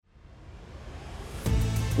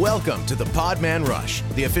Welcome to the Podman Rush,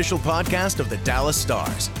 the official podcast of the Dallas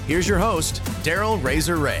Stars. Here's your host, Daryl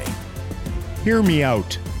Razor Ray. Hear me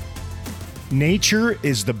out. Nature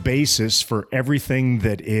is the basis for everything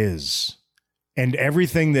that is. And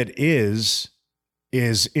everything that is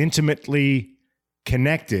intimately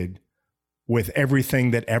connected with everything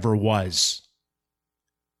that ever was.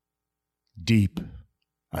 Deep,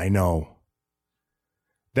 I know.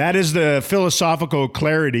 That is the philosophical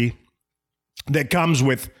clarity that comes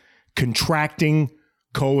with contracting,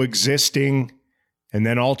 coexisting, and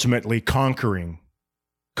then ultimately conquering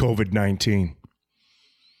COVID-19.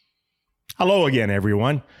 Hello again,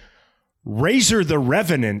 everyone. Razor the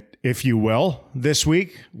Revenant, if you will, this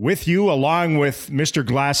week with you, along with Mr.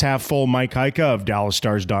 Glass Half Full Mike Heika of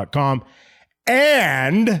DallasStars.com,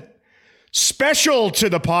 and special to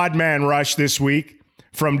the Podman Rush this week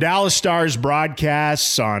from Dallas Stars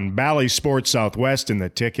broadcasts on Bally Sports Southwest and The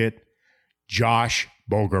Ticket, Josh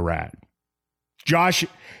Bogarat. Josh,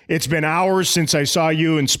 it's been hours since I saw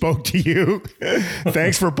you and spoke to you.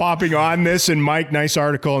 Thanks for popping on this. And Mike, nice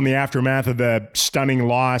article in the aftermath of the stunning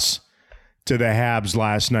loss to the Habs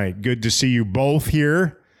last night. Good to see you both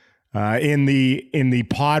here in the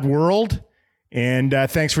pod world. And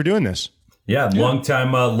thanks for doing this. Yeah, long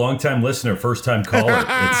time listener, first time caller.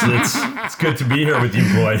 It's good to be here with you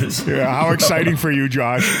boys. Yeah, how exciting for you,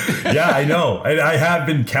 Josh. Yeah, I know. I have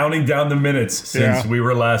been counting down the minutes since we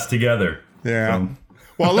were last together. Yeah.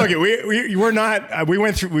 Well, look, we're not.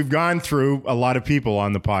 We've gone through a lot of people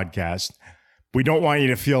on the podcast. We don't want you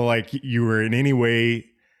to feel like you were in any way,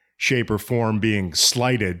 shape, or form being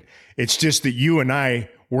slighted. It's just that you and I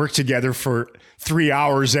work together for 3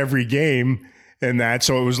 hours every game. And that,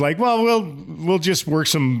 so it was like, well, we'll just work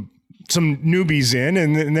some newbies in,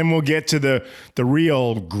 and then we'll get to the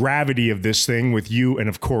real gravity of this thing with you, and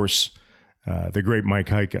of course, the great Mike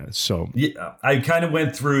Heika. So yeah, I kind of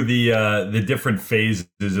went through the different phases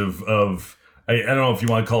of I don't know if you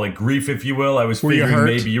want to call it grief, if you will. I was figuring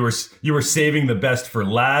maybe you were saving the best for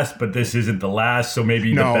last, but this isn't the last, so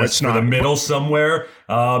maybe the best for the middle somewhere.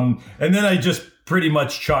 And then I just pretty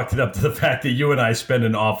much chalked it up to the fact that you and I spend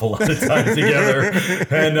an awful lot of time together,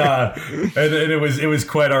 and it was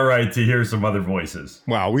quite all right to hear some other voices.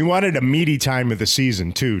 Wow, we wanted a meaty time of the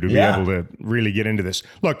season too to be able to really get into this.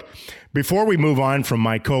 Look, before we move on from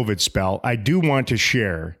my COVID spell, I do want to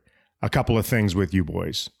share a couple of things with you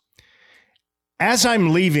boys. As I'm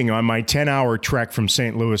leaving on my 10-hour trek from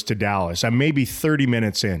St. Louis to Dallas, I'm maybe 30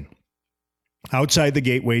 minutes in, outside the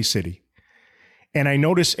gateway city. And I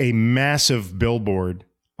notice a massive billboard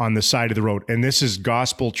on the side of the road. And this is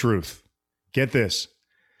gospel truth. Get this.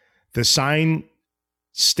 The sign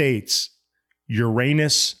states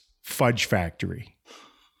Uranus Fudge Factory.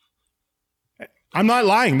 I'm not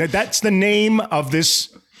lying. That's the name of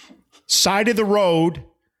this side of the road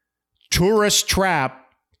tourist trap.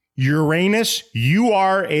 Uranus,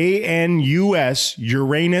 Uranus,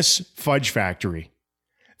 Uranus Fudge Factory.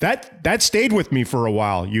 That stayed with me for a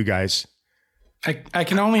while, you guys. I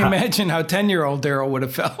can only imagine how 10-year-old Daryl would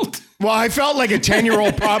have felt. Well, I felt like a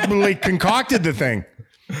 10-year-old probably concocted the thing.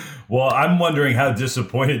 Well, I'm wondering how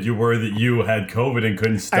disappointed you were that you had COVID and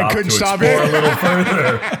couldn't stop explore a little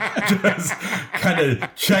further. Just kind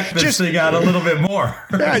of check this thing out a little bit more.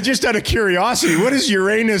 Yeah, just out of curiosity, what is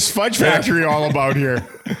Uranus Fudge Factory all about here?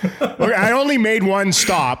 Look, I only made one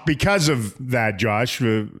stop because of that, Josh.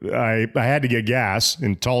 I had to get gas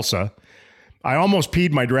in Tulsa. I almost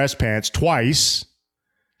peed my dress pants twice.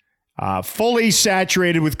 Fully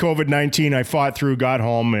saturated with COVID-19. I fought through, got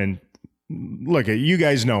home, and look, you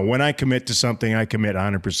guys know, when I commit to something, I commit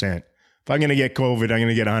 100%. If I'm going to get COVID, I'm going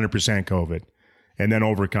to get 100% COVID and then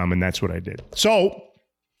overcome, and that's what I did. So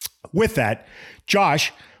with that,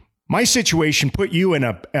 Josh, my situation put you in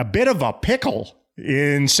a bit of a pickle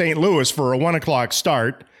in St. Louis for a 1 o'clock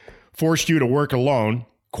start, forced you to work alone.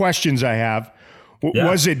 Questions I have.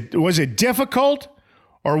 Was it difficult,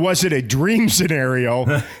 or was it a dream scenario?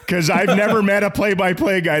 Because I've never met a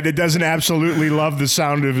play-by-play guy that doesn't absolutely love the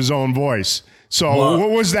sound of his own voice. So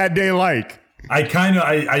what was that day like?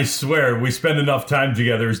 I swear, we spend enough time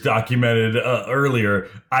together as documented earlier.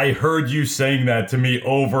 I heard you saying that to me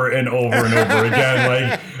over and over and over again.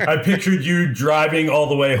 Like, I pictured you driving all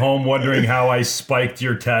the way home wondering how I spiked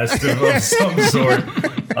your test of some sort.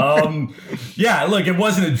 Yeah, look, it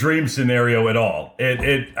wasn't a dream scenario at all.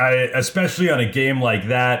 I especially on a game like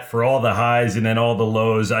that, for all the highs and then all the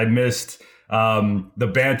lows, I missed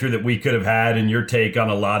the banter that we could have had and your take on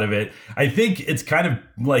a lot of it. I think it's kind of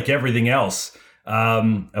like everything else.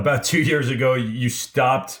 About 2 years ago, you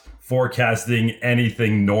stopped forecasting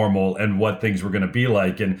anything normal and what things were going to be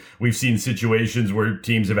like. And we've seen situations where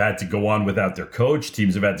teams have had to go on without their coach,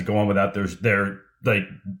 teams have had to go on without their like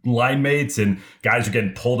line mates, and guys are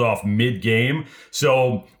getting pulled off mid-game.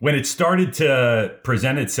 So when it started to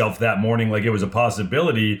present itself that morning like it was a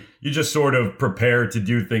possibility, you just sort of prepare to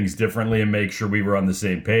do things differently and make sure we were on the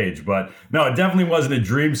same page. But no, it definitely wasn't a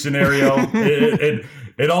dream scenario. It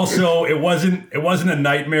wasn't a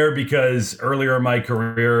nightmare, because earlier in my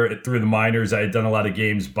career through the minors, I had done a lot of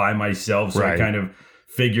games by myself, so I kind of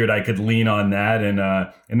figured I could lean on that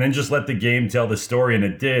and then just let the game tell the story, and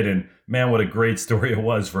it did. And man, what a great story it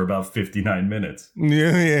was for about 59 minutes.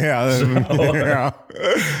 Yeah. So,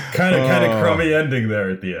 kind of crummy ending there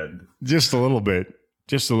at the end. Just a little bit.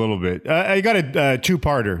 I got a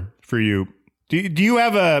two-parter for you. Do you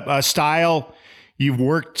have a style you've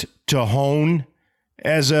worked to hone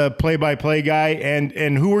as a play-by-play guy?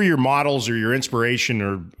 And who are your models or your inspiration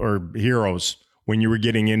or heroes when you were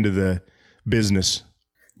getting into the business?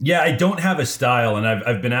 Yeah, I don't have a style, and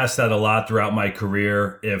I've been asked that a lot throughout my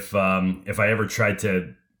career. If I ever tried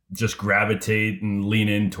to just gravitate and lean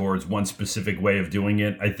in towards one specific way of doing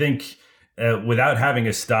it, I think without having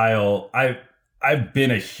a style, I've been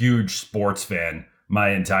a huge sports fan my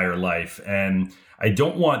entire life, and I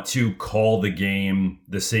don't want to call the game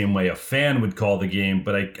the same way a fan would call the game,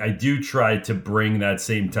 but I do try to bring that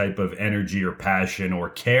same type of energy or passion or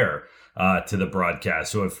care to the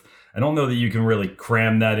broadcast. So I don't know that you can really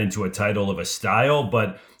cram that into a title of a style,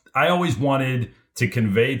 but I always wanted to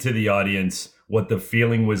convey to the audience what the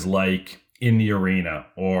feeling was like in the arena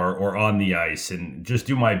or on the ice, and just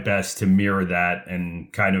do my best to mirror that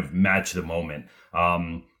and kind of match the moment.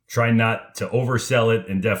 Try not to oversell it,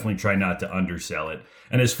 and definitely try not to undersell it.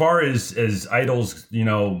 And as far as idols,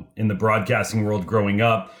 in the broadcasting world growing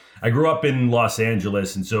up, I grew up in Los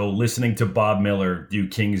Angeles, and so listening to Bob Miller do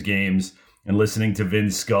Kings games and listening to Vin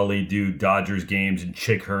Scully do Dodgers games and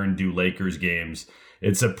Chick Hearn do Lakers games,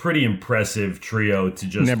 it's a pretty impressive trio to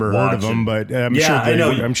just never heard of them, but I'm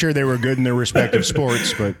sure they were good in their respective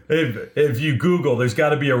sports. But if you Google, there's got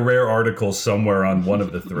to be a rare article somewhere on one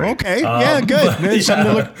of the three. Okay, good. There's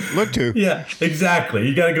something to look to. Yeah, exactly.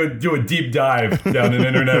 You got to go do a deep dive down an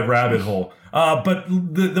internet rabbit hole. But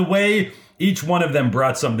the way each one of them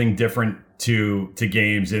brought something different to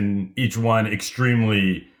games, and each one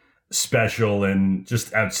extremely special and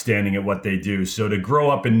just outstanding at what they do. So to grow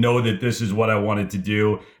up and know that this is what I wanted to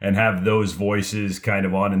do and have those voices kind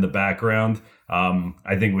of on in the background,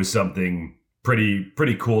 I think was something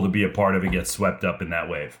pretty cool to be a part of and get swept up in that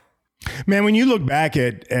wave. Man, when you look back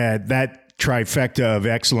at that trifecta of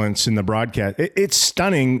excellence in the broadcast, it's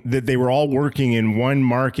stunning that they were all working in one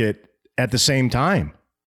market at the same time.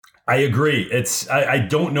 I agree. I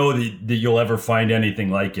don't know that you'll ever find anything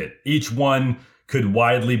like it. Each one could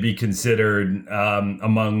widely be considered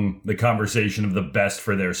among the conversation of the best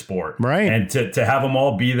for their sport. Right. And to have them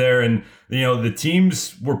all be there, and the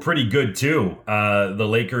teams were pretty good too. The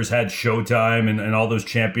Lakers had Showtime and all those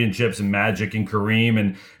championships, and Magic and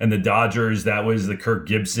Kareem, and the Dodgers, that was the Kirk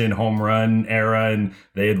Gibson home run era, and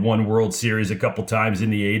they had won World Series a couple times in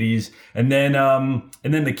the 80s. And then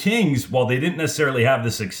the Kings, while they didn't necessarily have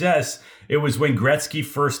the success, it was when Gretzky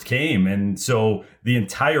first came. And so the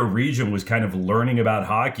entire region was kind of learning about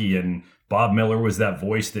hockey, and Bob Miller was that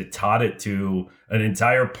voice that taught it to an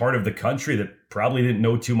entire part of the country that probably didn't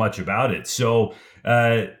know too much about it. So,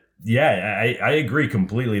 I agree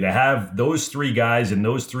completely. To have those three guys in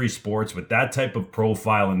those three sports with that type of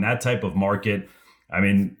profile and that type of market, I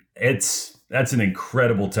mean, that's an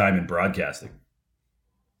incredible time in broadcasting.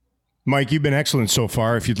 Mike, you've been excellent so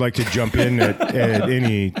far. If you'd like to jump in at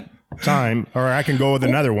any time, or I can go with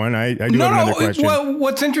another one. I do have another question. Well,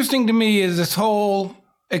 what's interesting to me is this whole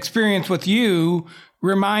experience with you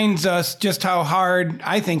reminds us just how hard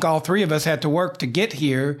I think all three of us had to work to get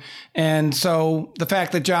here. And so the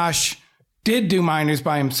fact that Josh did do minors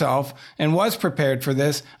by himself and was prepared for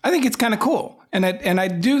this, I think it's kind of cool. And I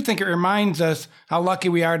do think it reminds us how lucky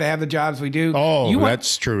we are to have the jobs we do. Oh,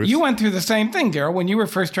 that's true. You went through the same thing, Daryl. When you were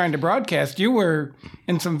first trying to broadcast, you were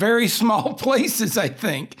in some very small places, I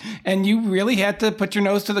think. And you really had to put your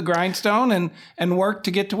nose to the grindstone and work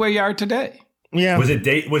to get to where you are today. Yeah. Was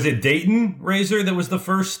it Dayton, Razor, that was the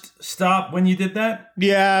first stop when you did that?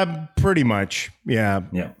 Yeah, pretty much. Yeah.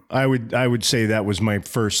 Yeah. I would say that was my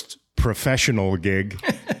first professional gig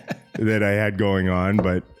that I had going on,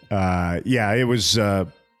 but it was, I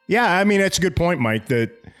mean, that's a good point, Mike,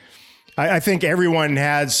 that I think everyone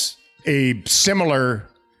has a similar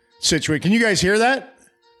situation. Can you guys hear that?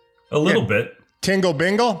 A little bit. Tingle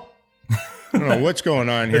bingle? I don't know what's going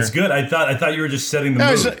on here. It's good. I thought you were just setting the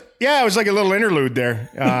mood. It was like a little interlude there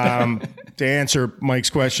to answer Mike's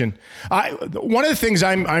question. One of the things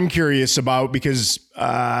I'm curious about, because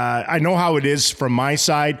I know how it is from my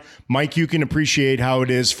side. Mike, you can appreciate how it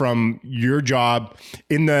is from your job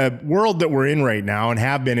in the world that we're in right now and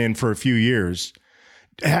have been in for a few years,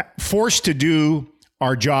 forced to do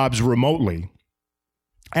our jobs remotely,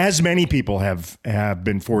 as many people have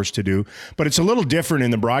been forced to do. But it's a little different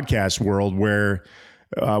in the broadcast world where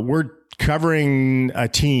we're covering a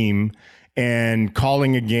team and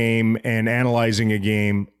calling a game and analyzing a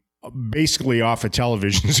game basically off a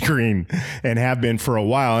television screen, and have been for a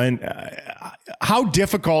while. And how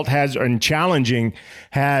difficult and challenging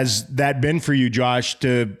has that been for you, Josh,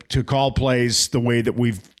 to call plays the way that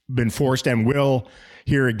we've been forced and will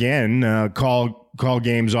here again call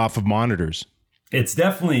games off of monitors? It's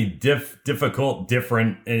definitely difficult,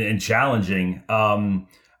 different, and challenging.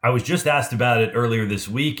 I was just asked about it earlier this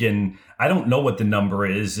week, and I don't know what the number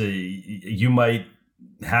is. You might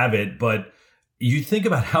have it, but you think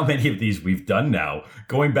about how many of these we've done now.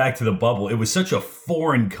 Going back to the bubble, it was such a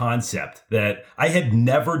foreign concept that I had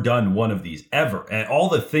never done one of these ever. And all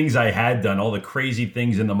the things I had done, all the crazy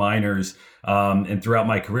things in the minors and throughout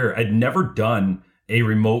my career, I'd never done a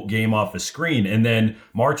remote game off a screen. And then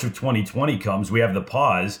March of 2020 comes, we have the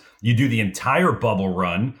pause. You do the entire bubble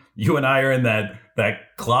run. You and I are in that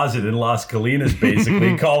closet in Las Colinas,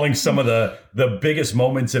 basically, calling some of the biggest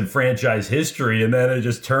moments in franchise history. And then I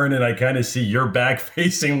just turn and I kind of see your back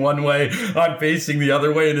facing one way, I'm facing the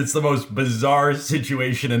other way. And it's the most bizarre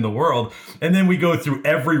situation in the world. And then we go through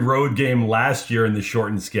every road game last year in the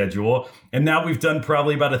shortened schedule. And now we've done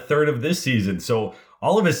probably about a third of this season. So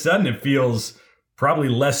all of a sudden it feels probably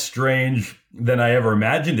less strange than I ever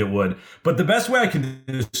imagined it would. But the best way I can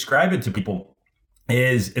describe it to people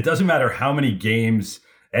is it doesn't matter how many games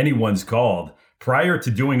anyone's called. Prior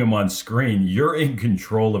to doing them on screen, you're in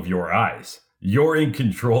control of your eyes. You're in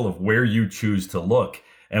control of where you choose to look.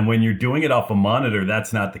 And when you're doing it off a monitor,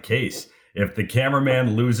 that's not the case. If the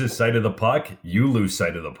cameraman loses sight of the puck, you lose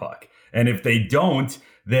sight of the puck. And if they don't,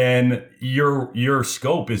 then your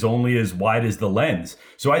scope is only as wide as the lens.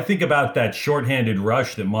 So I think about that shorthanded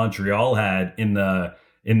rush that Montreal had in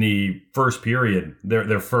the first period,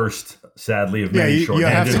 their first, sadly, of many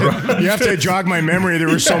shorthanded rush. You have to jog my memory. There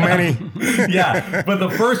were so many. Yeah, but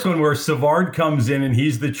the first one where Savard comes in and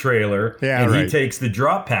he's the trailer and he takes the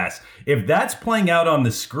drop pass. If that's playing out on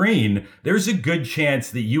the screen, there's a good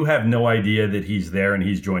chance that you have no idea that he's there and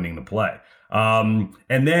he's joining the play.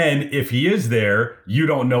 And then if he is there, you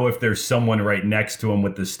don't know if there's someone right next to him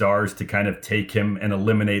with the stars to kind of take him and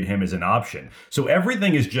eliminate him as an option. So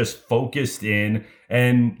everything is just focused in.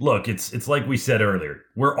 And look, it's like we said earlier,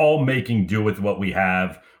 we're all making do with what we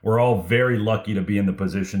have. We're all very lucky to be in the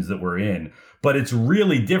positions that we're in, but it's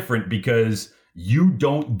really different because you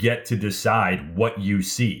don't get to decide what you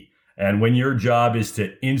see. And when your job is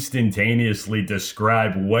to instantaneously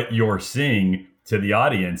describe what you're seeing to the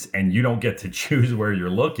audience and you don't get to choose where you're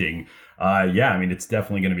looking, it's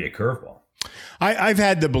definitely going to be a curveball. I've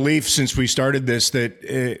had the belief since we started this that,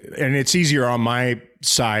 and it's easier on my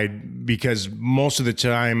side because most of the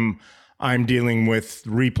time I'm dealing with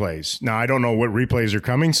replays. Now, I don't know what replays are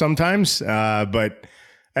coming sometimes, but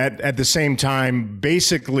at the same time,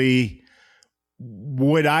 basically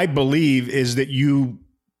what I believe is that you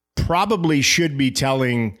probably should be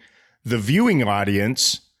telling the viewing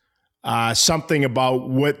audience something about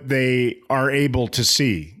what they are able to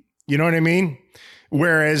see. You know what I mean?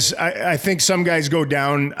 Whereas I think some guys go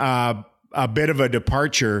down a bit of a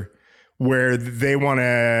departure where they want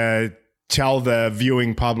to tell the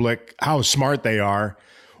viewing public how smart they are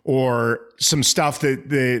or some stuff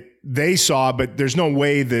that they saw, but there's no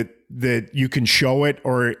way that you can show it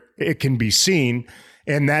or it can be seen.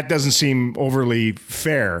 And that doesn't seem overly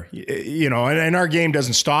fair, and our game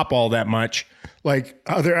doesn't stop all that much like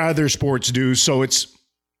other sports do. So I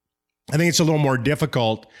think it's a little more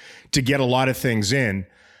difficult to get a lot of things in,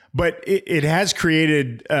 but it has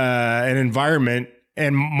created an environment.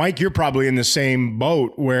 And Mike, you're probably in the same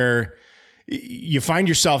boat where you find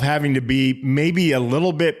yourself having to be maybe a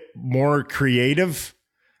little bit more creative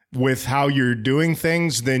with how you're doing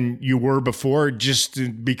things than you were before, just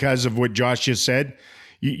because of what Josh just said.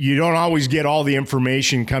 You don't always get all the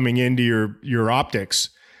information coming into your optics.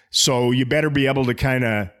 So you better be able to kind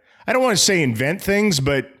of, I don't want to say invent things,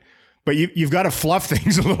 but you've got to fluff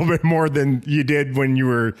things a little bit more than you did when you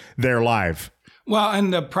were there live. Well,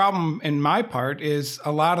 and the problem in my part is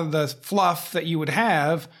a lot of the fluff that you would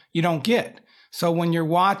have, you don't get. So when you're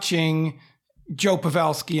watching, Joe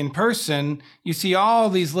Pavelski in person, you see all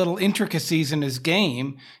these little intricacies in his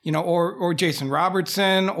game, or Jason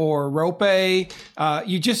Robertson or Rope.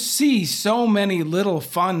 You just see so many little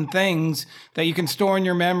fun things that you can store in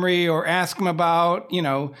your memory or ask him about,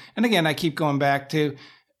 And again, I keep going back to,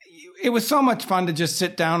 it was so much fun to just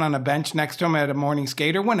sit down on a bench next to him at a morning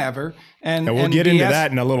skate or whenever. And we'll get into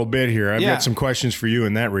that in a little bit here. I've got some questions for you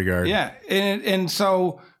in that regard. Yeah. And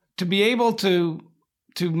so to be able to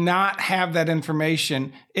not have that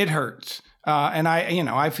information, it hurts. And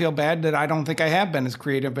I feel bad that I don't think I have been as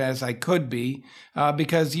creative as I could be,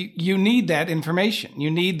 because you need that information. You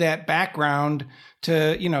need that background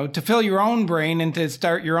to fill your own brain and to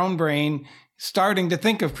start your own brain starting to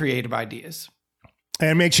think of creative ideas. And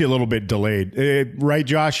it makes you a little bit delayed, right,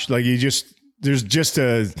 Josh? Like there's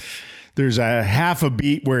a half a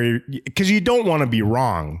beat because you don't want to be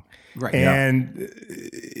wrong. Right. And,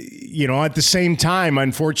 at the same time,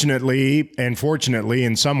 unfortunately, and fortunately,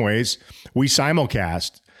 in some ways, we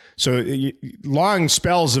simulcast. So long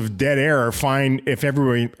spells of dead air are fine if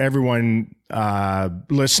everyone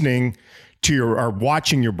listening to or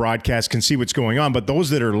watching your broadcast can see what's going on. But those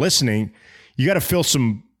that are listening, you got to fill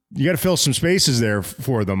some spaces there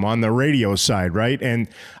for them on the radio side, right? And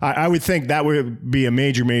I would think that would be a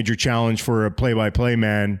major, major challenge for a play-by-play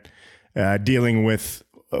man dealing with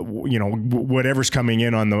whatever's coming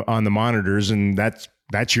in on the monitors, and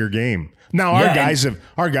that's your game. Now our guys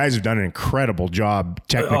have done an incredible job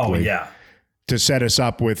technically to set us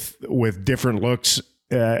up with different looks.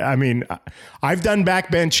 I've done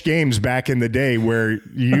backbench games back in the day where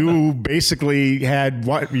you basically had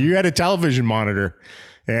a television monitor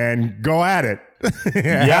and go at it.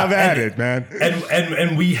 Have at it, man.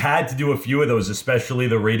 And we had to do a few of those, especially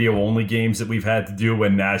the radio only games that we've had to do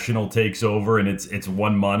when National takes over and it's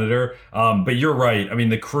one monitor. But you're right. I mean,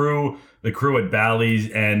 the crew at Bally's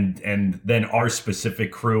and then our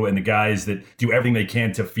specific crew and the guys that do everything they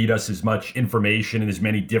can to feed us as much information and as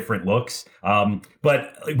many different looks.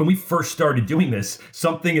 But when we first started doing this,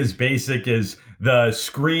 something as basic as the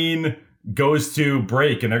screen goes to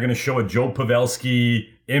break and they're going to show a Joe Pavelski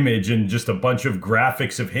image and just a bunch of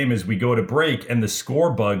graphics of him as we go to break, and the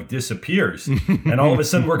score bug disappears. And all of a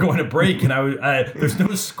sudden we're going to break and there's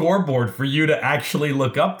no scoreboard for you to actually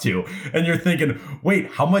look up to. And you're thinking,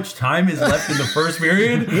 wait, how much time is left in the first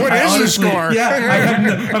period? What is the score?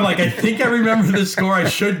 Yeah, I'm like, I think I remember the score. I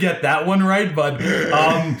should get that one right. But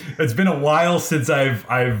it's been a while since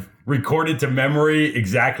I've recorded to memory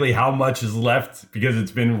exactly how much is left because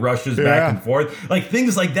it's been rushes back and forth. Like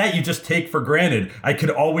things like that you just take for granted. I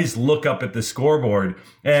could always look up at the scoreboard.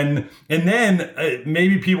 And then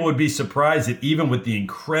maybe people would be surprised that even with the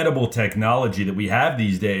incredible technology that we have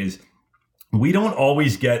these days, we don't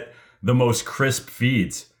always get the most crisp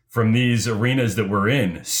feeds from these arenas that we're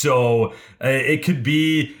in. So it could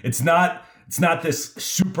be, it's not this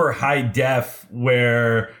super high def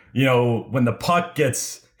where, when the puck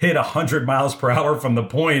gets hit 100 miles per hour from the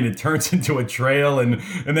point, it turns into a trail and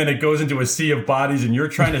then it goes into a sea of bodies and you're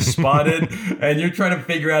trying to spot it and you're trying to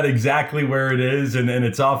figure out exactly where it is and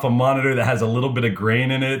it's off a monitor that has a little bit of grain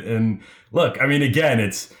in it. And look, I mean, again,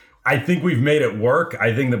 I think we've made it work.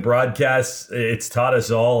 I think the broadcast, it's taught us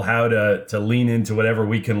all how to lean into whatever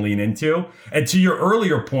we can lean into. And to your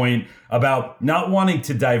earlier point about not wanting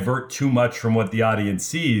to divert too much from what the audience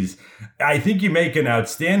sees, I think you make an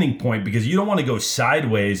outstanding point because you don't want to go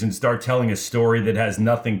sideways and start telling a story that has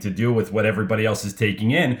nothing to do with what everybody else is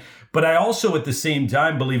taking in. But I also, at the same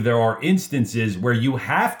time, believe there are instances where you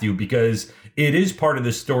have to, because it is part of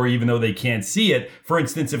the story, even though they can't see it. For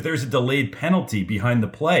instance, if there's a delayed penalty behind the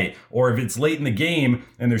play, or if it's late in the game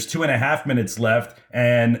and there's 2.5 minutes left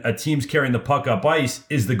and a team's carrying the puck up ice,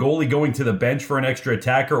 is the goalie going to the bench for an extra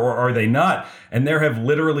attacker or are they not? And there have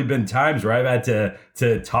literally been times where I've had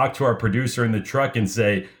to talk to our producer in the truck and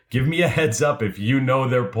say, give me a heads up if you know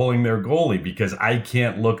they're pulling their goalie because I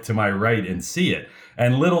can't look to my right and see it.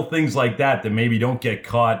 And little things like that maybe don't get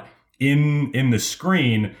caught in the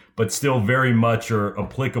screen, but still very much are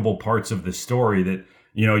applicable parts of the story that,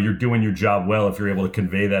 you're doing your job well if you're able to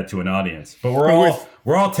convey that to an audience. But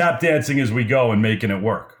we're all tap dancing as we go and making it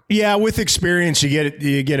work. Yeah, with experience,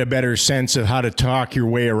 you get a better sense of how to talk your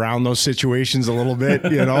way around those situations a little bit,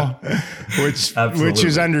 which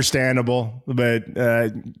is understandable. But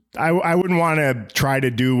I wouldn't want to try to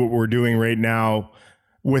do what we're doing right now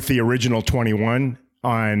with the original 21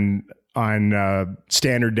 on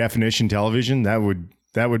standard definition television. That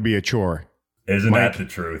would be a chore. Isn't that the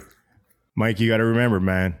truth? Mike, you got to remember,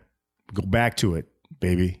 man, go back to it,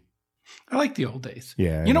 baby. I like the old days.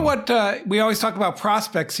 Yeah. You know what? We always talk about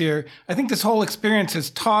prospects here. I think this whole experience has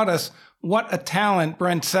taught us what a talent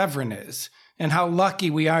Brent Severin is. and how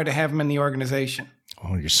lucky we are to have him in the organization.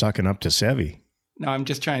 Oh, you're sucking up to Sevy. No, I'm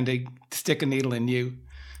just trying to stick a needle in you.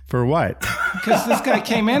 For what? Because this guy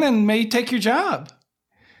came in and may take your job.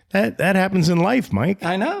 That happens in life, Mike.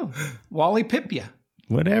 I know. Wally pip ya.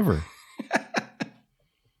 Whatever.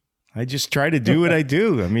 I just try to do what I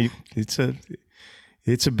do. I mean, it's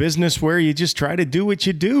a business where you just try to do what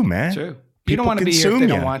you do, man. True. You People don't want to be here if consume they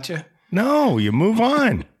don't ya. want you. No, you move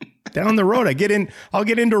on. Down the road, I'll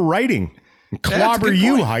get into writing. That's a Clobber good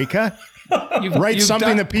you, point. Heike. You've Write something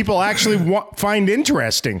done, that people actually find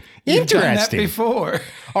interesting. you've done that Interesting. before.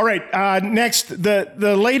 All right. Next,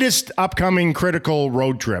 the latest upcoming critical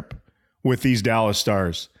road trip with these Dallas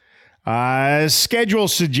Stars. Schedule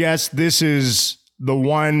suggests this is the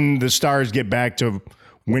one the Stars get back to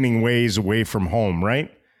winning ways away from home,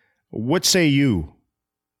 right? What say you?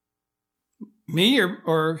 Me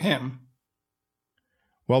or him?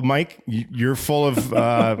 Well, Mike, you're full of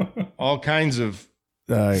all kinds of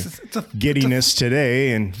It's a giddiness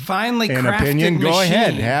today and finely an crafted opinion. Go machine.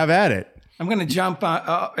 ahead. Have at it. I'm going to jump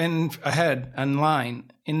ahead in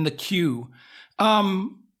line in the queue.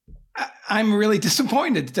 I'm really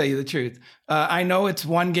disappointed, to tell you the truth. I know it's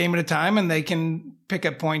one game at a time and they can pick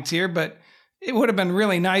up points here, but it would have been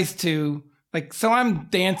really nice to, so I'm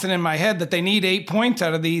dancing in my head that they need 8 points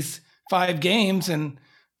out of these 5 games and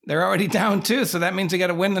they're already down 2. So that means they got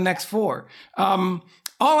to win the next 4.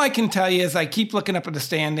 All I can tell you is I keep looking up at the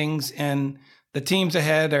standings and the teams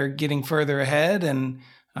ahead are getting further ahead and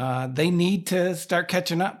they need to start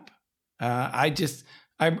catching up.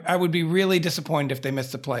 I would be really disappointed if they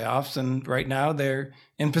missed the playoffs, and right now they're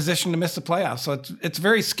in position to miss the playoffs. So it's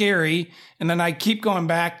very scary. And then I keep going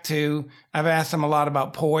back to, I've asked them a lot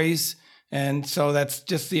about poise, and so that's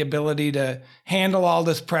just the ability to handle all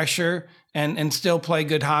this pressure and still play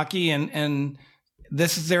good hockey, and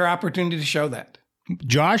this is their opportunity to show that.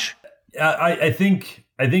 Josh? I think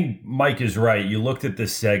Mike is right. You looked at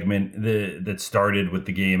this segment that started with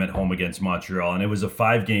the game at home against Montreal, and it was a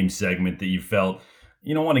 5-game segment that you felt.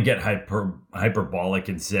 You don't want to get hyperbolic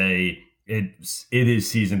and say it is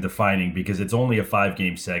season defining because it's only a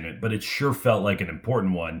 5-game segment, but it sure felt like an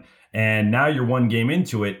important one. And now you're 1 game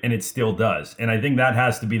into it and it still does. And I think that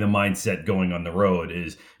has to be the mindset going on the road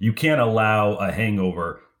is you can't allow a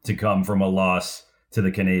hangover to come from a loss to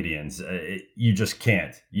the Canadians. You just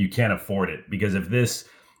can't. You can't afford it because if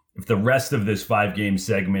the rest of this 5-game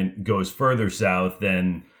segment goes further south,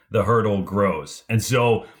 then the hurdle grows. And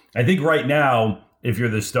so I think right now, if you're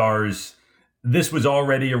the Stars, this was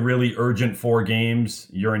already a really urgent 4 games.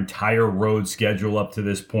 Your entire road schedule up to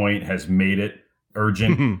this point has made it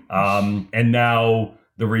urgent. And now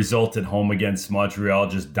the result at home against Montreal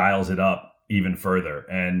just dials it up even further.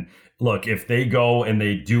 And look, if they go and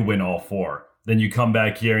they do win all 4, then you come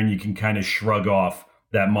back here and you can kind of shrug off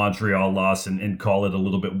that Montreal loss and call it a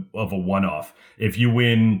little bit of a one-off. If you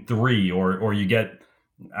win 3 or you get,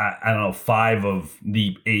 I don't know, 5 of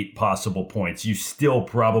the 8 possible points, you still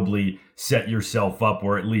probably set yourself up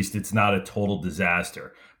where at least it's not a total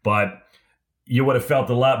disaster. But you would have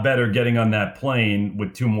felt a lot better getting on that plane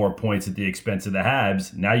with 2 more points at the expense of the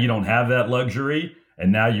Habs. Now you don't have that luxury,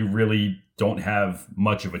 and now you really don't have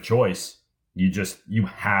much of a choice. You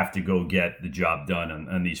have to go get the job done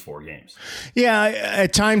on these 4 games. Yeah,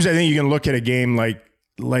 at times I think you can look at a game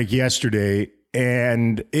like yesterday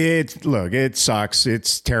and it sucks.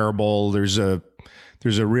 It's terrible. There's a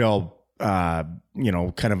real kind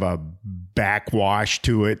of a backwash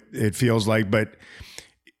to it. It feels like, but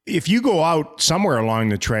if you go out somewhere along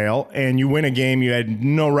the trail and you win a game you had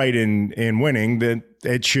no right in winning, then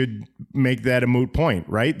it should make that a moot point,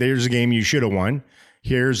 right? There's a game you should have won.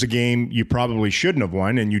 Here's a game you probably shouldn't have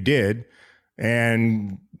won, and you did.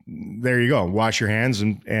 And there you go. Wash your hands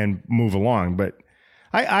and move along. But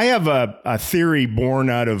I have a theory born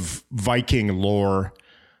out of Viking lore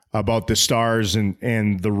about the Stars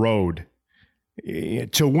and the road.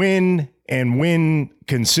 To win and win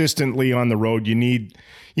consistently on the road, you need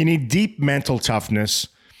deep mental toughness,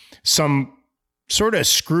 some sort of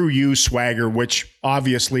screw you swagger, which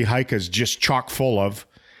obviously Heike's just chock full of,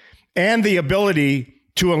 and the ability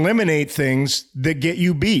to eliminate things that get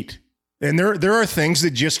you beat. And there are things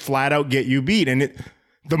that just flat out get you beat. And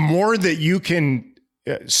the more that you can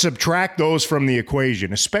subtract those from the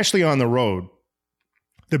equation, especially on the road,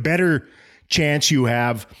 the better chance you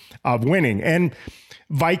have of winning. And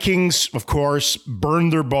Vikings, of course,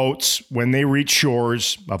 burned their boats when they reached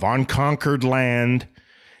shores of unconquered land,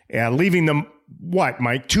 leaving them, what,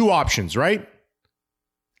 Mike? 2 options, right?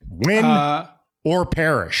 Win or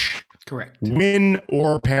perish. Correct. Win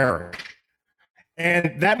or perish.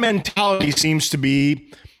 And that mentality seems to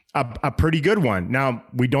be a pretty good one. Now,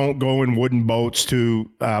 we don't go in wooden boats to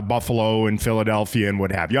Buffalo and Philadelphia and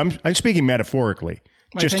what have you. I'm speaking metaphorically,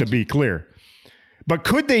 just to be clear. But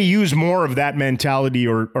could they use more of that mentality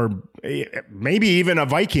or maybe even a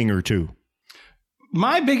Viking or two?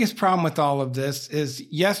 My biggest problem with all of this is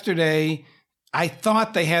yesterday, I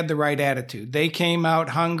thought they had the right attitude. They came out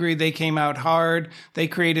hungry. They came out hard. They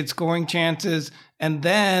created scoring chances. And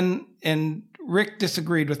then, and Rick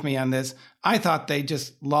disagreed with me on this, I thought they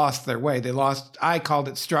just lost their way. I called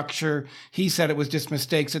it structure. He said it was just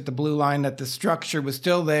mistakes at the blue line, that the structure was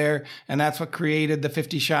still there. And that's what created the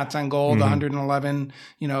 50 shots on goal, the 111,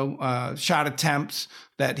 shot attempts,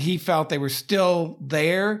 that he felt they were still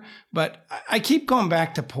there. But I keep going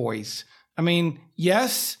back to poise. I mean,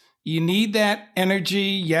 yes, you need that energy.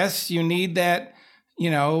 Yes, you need that,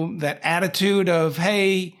 that attitude of,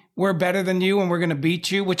 hey, we're better than you and we're going to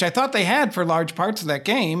beat you, which I thought they had for large parts of that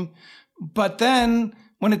game. But then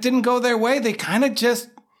when it didn't go their way, they kind of just,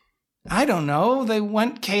 I don't know, they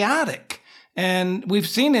went chaotic. And we've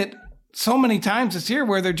seen it so many times this year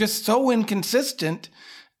where they're just so inconsistent.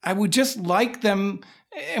 I would just like them,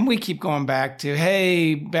 and we keep going back to,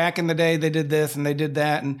 hey, back in the day, they did this and they did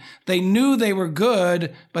that. And they knew they were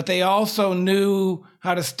good, but they also knew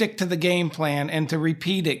how to stick to the game plan and to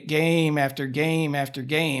repeat it game after game after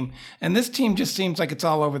game. And this team just seems like it's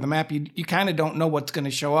all over the map. You kind of don't know what's going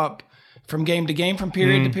to show up from game to game, from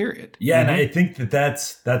period to period. Yeah, and I think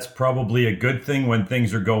that's probably a good thing when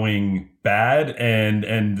things are going bad,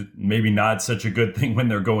 and maybe not such a good thing when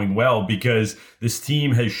they're going well, because this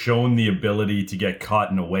team has shown the ability to get caught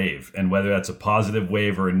in a wave. And whether that's a positive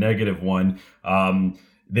wave or a negative one,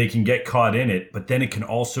 they can get caught in it, but then it can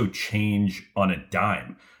also change on a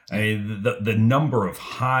dime. I mean, the number of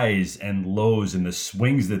highs and lows and the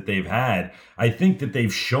swings that they've had, I think that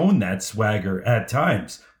they've shown that swagger at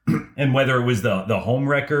times. And whether it was the home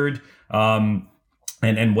record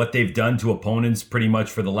and what they've done to opponents pretty much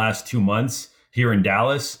for the last 2 months here in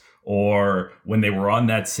Dallas, or when they were on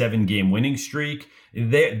that 7-game winning streak,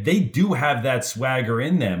 they do have that swagger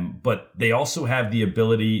in them, but they also have the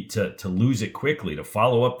ability to lose it quickly, to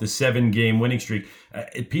follow up the 7-game winning streak.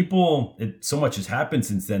 So much has happened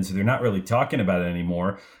since then, so they're not really talking about it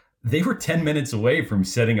anymore. They were 10 minutes away from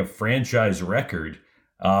setting a franchise record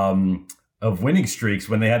of winning streaks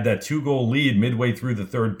when they had that 2-goal lead midway through the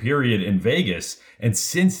third period in Vegas. And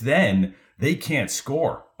since then, they can't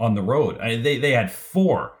score on the road. They had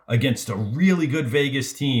 4 against a really good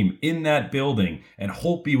Vegas team in that building, and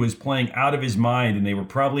Holtby was playing out of his mind, and they were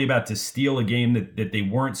probably about to steal a game that they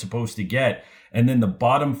weren't supposed to get. And then the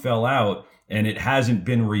bottom fell out, and it hasn't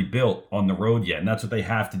been rebuilt on the road yet. And that's what they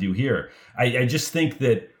have to do here. I just think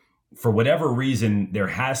that for whatever reason, there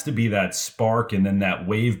has to be that spark and then that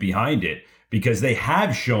wave behind it, because they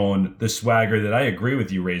have shown the swagger that I agree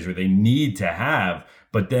with you, Razor, they need to have,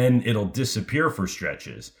 but then it'll disappear for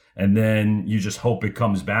stretches. And then you just hope it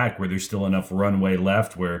comes back where there's still enough runway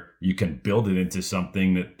left where you can build it into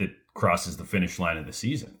something that crosses the finish line of the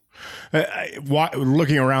season.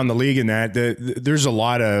 Looking around the league in that, there's a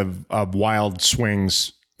lot of wild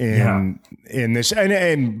swings in this,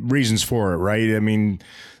 and reasons for it, right? I mean,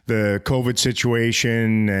 the COVID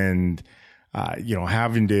situation and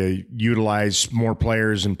having to utilize more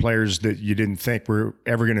players and players that you didn't think were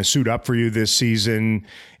ever going to suit up for you this season,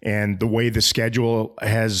 and the way the schedule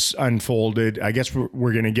has unfolded. I guess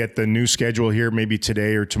we're going to get the new schedule here maybe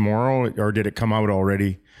today or tomorrow, or did it come out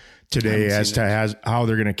already today as to how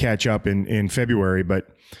they're going to catch up in February? But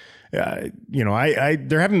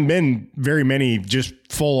there haven't been very many just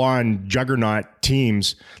full on juggernaut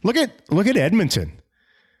teams. Look at Edmonton.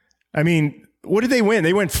 I mean, what did they win?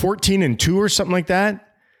 They went 14-2 or something like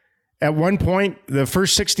that. At one point, the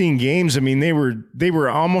first 16 games, I mean, they were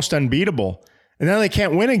almost unbeatable. And now they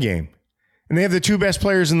can't win a game. And they have the 2 best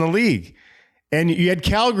players in the league. And you had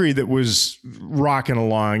Calgary that was rocking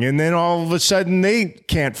along. And then all of a sudden, they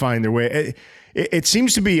can't find their way. It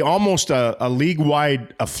seems to be almost a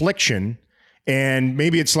league-wide affliction. And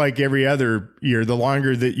maybe it's like every other year, the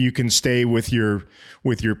longer that you can stay with your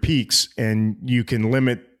peaks and you can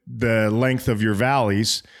limit the length of your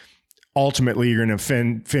valleys, ultimately you're going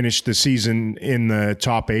to finish the season in the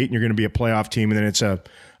top 8 and you're going to be a playoff team. And then it's a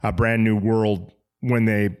brand new world when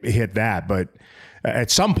they hit that. But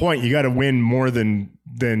at some point you got to win more than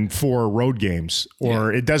 4 road games,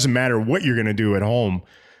 or it doesn't matter what you're going to do at home,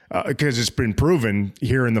 because it's been proven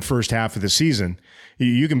here in the first half of the season,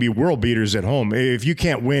 you can be world beaters at home. If you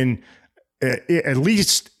can't win, at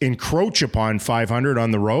least encroach upon 500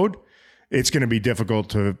 on the road, it's going to be difficult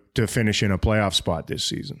to finish in a playoff spot this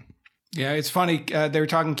season. Yeah, it's funny. They were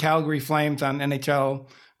talking Calgary Flames on NHL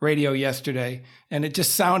radio yesterday, and it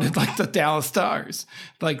just sounded like the Dallas Stars.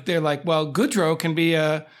 Like they're like, well, Goodrow can be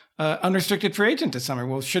a unrestricted free agent this summer.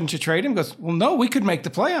 Well, shouldn't you trade him? Goes, well, no, we could make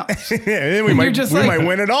the playoffs. Yeah, we might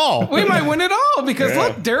win it all. We might win it all because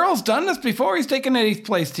look, Daryl's done this before. He's taken an 8th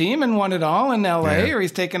place team and won it all in LA, or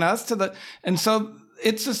he's taken us to the, and so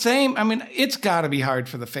it's the same. I mean, it's got to be hard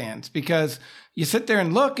for the fans because you sit there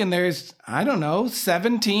and look, and there's, I don't know,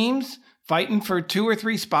 7 teams fighting for 2 or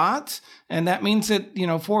 3 spots, and that means that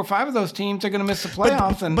 4 or 5 of those teams are going to miss the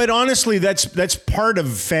playoffs. But honestly, that's part of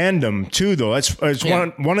fandom too, though. That's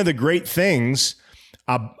one of the great things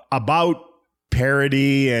about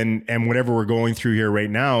parity and whatever we're going through here right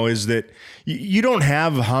now is that you don't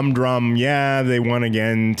have humdrum. Yeah, they won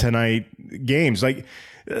again tonight games like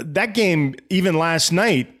that game. Even last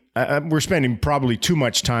night, we're spending probably too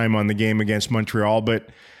much time on the game against Montreal, but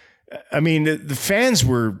I mean the fans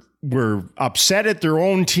were upset at their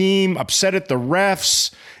own team, upset at the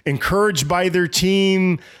refs, encouraged by their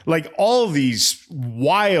team, like all of these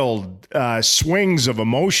wild swings of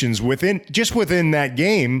emotions within that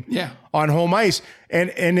game on home ice.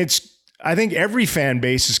 And it's, I think every fan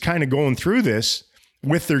base is kind of going through this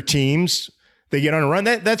with their teams. They get on a run.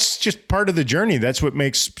 That's just part of the journey. That's what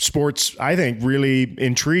makes sports, I think, really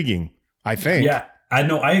intriguing, I think. Yeah, I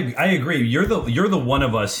know. I agree. You're the one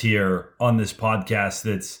of us here on this podcast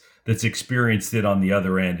that's experienced it on the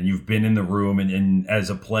other end, and you've been in the room and as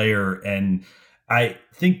a player. And I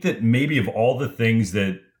think that maybe of all the things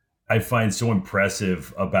that I find so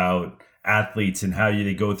impressive about athletes and how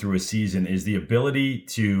they go through a season is the ability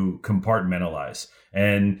to compartmentalize.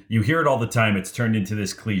 And you hear it all the time. It's turned into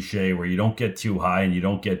this cliche where you don't get too high and you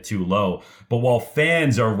don't get too low. But while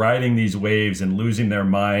fans are riding these waves and losing their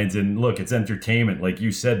minds, and look, it's entertainment. Like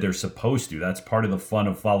you said, they're supposed to. That's part of the fun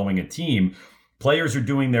of following a team. Players are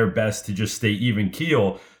doing their best to just stay even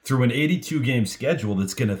keel through an 82-game schedule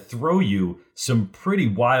that's going to throw you some pretty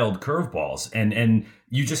wild curveballs. And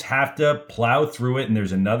you just have to plow through it. And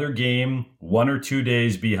there's another game 1 or 2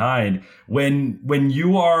 days behind. When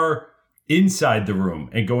you are inside the room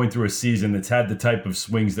and going through a season that's had the type of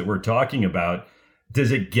swings that we're talking about,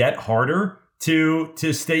 does it get harder to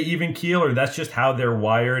stay even keel, or that's just how they're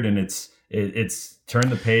wired and it's turn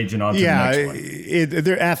the page and on to the next one?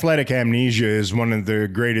 Their athletic amnesia is one of the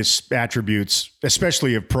greatest attributes,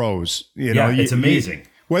 especially of pros. It's amazing.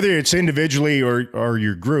 Whether it's individually or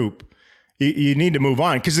your group, you need to move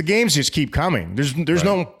on because the games just keep coming. There's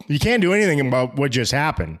you can't do anything about what just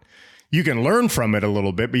happened. You can learn from it a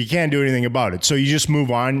little bit, but you can't do anything about it. So you just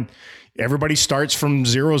move on. Everybody starts from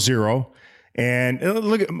 0-0. And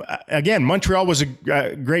look, again, Montreal was a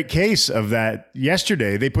great case of that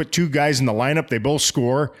yesterday. They put 2 guys in the lineup. They both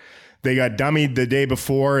score. They got dummied the day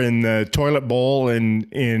before in the toilet bowl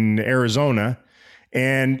in Arizona.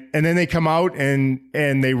 And then they come out and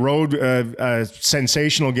they rode a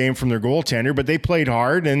sensational game from their goaltender, but they played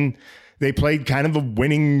hard and they played kind of a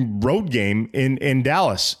winning road game in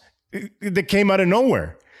Dallas that came out of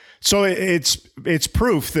nowhere. So it's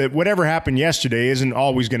proof that whatever happened yesterday isn't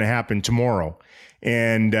always going to happen tomorrow.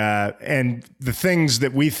 And the things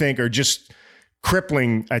that we think are just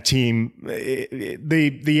crippling a team,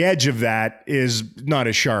 the edge of that is not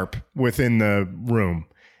as sharp within the room.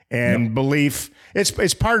 And belief,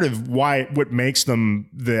 it's part of what makes them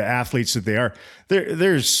the athletes that they are.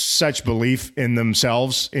 There's such belief in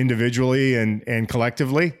themselves individually and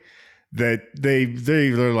collectively that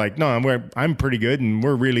they're like, no, I'm pretty good and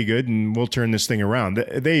we're really good and we'll turn this thing around.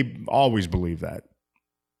 They always believe that.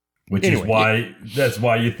 Is why that's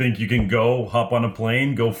why you think you can go hop on a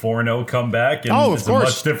plane, go 4-0, come back, and it's a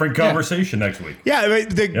much different conversation next week. Yeah,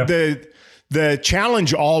 the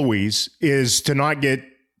challenge always is to not get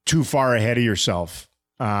too far ahead of yourself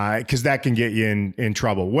because that can get you in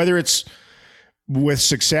trouble, whether it's with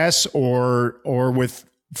success or with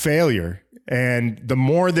failure. And the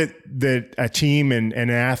more that a team and an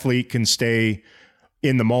athlete can stay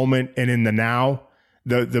in the moment and in the now,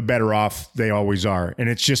 the better off they always are. And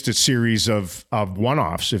it's just a series of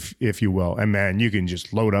one-offs, if you will. And man, you can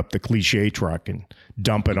just load up the cliche truck and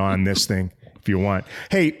dump it on this thing if you want.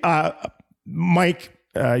 Hey, Mike,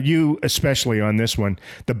 you especially on this one,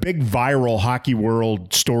 the big viral hockey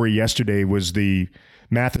world story yesterday was the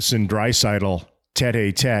Matheson-Draisaitl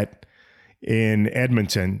tete-a-tete in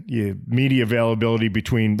Edmonton. Media availability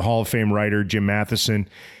between Hall of Fame writer Jim Matheson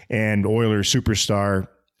and Oilers superstar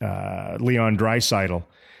Leon Draisaitl.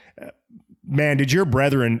 Man, did your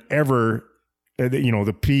brethren ever, the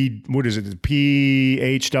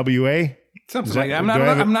PHWA? Something like that.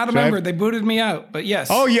 I'm not a member. They booted me out, but yes.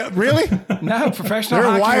 Oh, yeah. Really? No, professional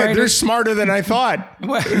hockey writers. They're smarter than I thought.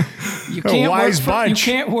 Well, you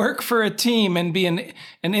can't work for a team and be an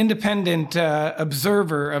independent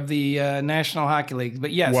observer of the National Hockey League.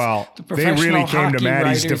 But yes, the Professional they really came to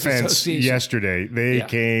Maddie's Writers defense yesterday. They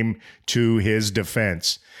came to his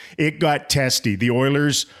defense. It got testy. The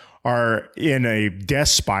Oilers are in a death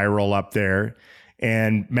spiral up there.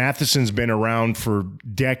 And Matheson's been around for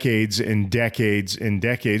decades and decades and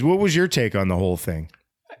decades. What was your take on the whole thing?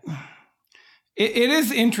 It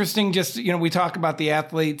is interesting. Just, we talk about the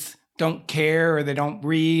athletes don't care or they don't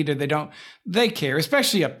read or they care,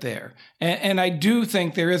 especially up there. And I do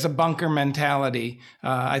think there is a bunker mentality.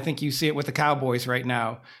 I think you see it with the Cowboys right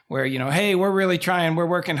now where, hey, we're really trying, we're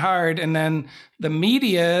working hard. And then the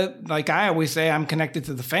media, like I always say, I'm connected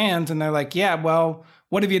to the fans and they're like, yeah, well,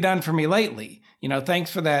 what have you done for me lately? Thanks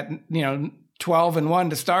for that, 12-1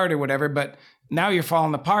 to start or whatever, but now you're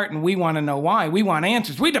falling apart and we want to know why. We want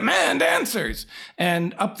answers. We demand answers.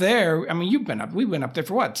 And up there, I mean, we've been up there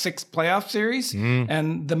for what, 6 playoff series?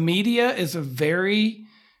 And the media is a very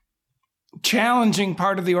challenging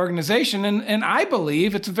part of the organization. And I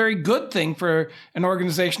believe it's a very good thing for an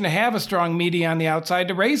organization to have a strong media on the outside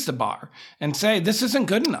to raise the bar and say, this isn't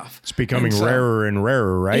good enough. It's becoming rarer and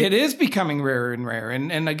rarer, right? It is becoming rarer and rarer.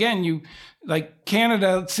 And again, like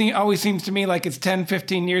Canada always seems to me like it's 10,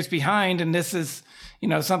 15 years behind. And this is,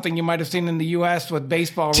 something you might have seen in the U.S. with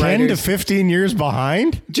baseball 10 writers. 10 to 15 years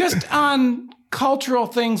behind? Just on cultural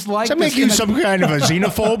things like Does that make you some kind of a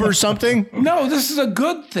xenophobe or something? No, this is a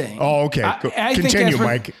good thing. Oh, okay. Continue,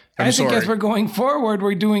 Mike. I think as we're going forward,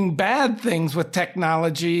 we're doing bad things with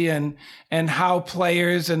technology and how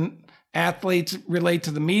players and athletes relate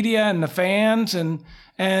to the media and the fans and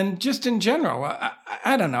just in general.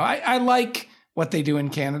 I don't know. I like what they do in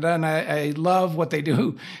Canada, and I love what they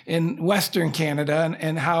do in Western Canada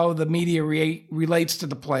and how the media relates to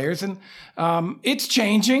the players. And it's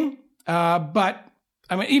changing. But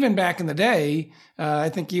I mean, even back in the day, I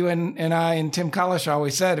think you and I and Tim Kalish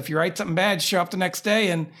always said, if you write something bad, show up the next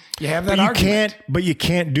day and you have that argument. But you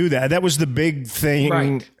can't do that. That was the big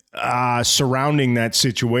thing surrounding that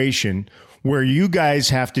situation where you guys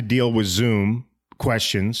have to deal with Zoom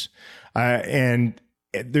questions. And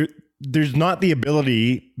there's not the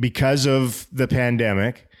ability because of the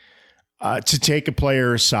pandemic to take a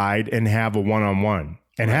player aside and have a one-on-one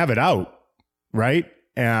and have it out, right?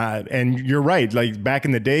 And you're right. Like back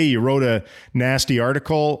in the day, you wrote a nasty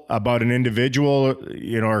article about an individual,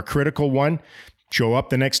 or a critical one. Show up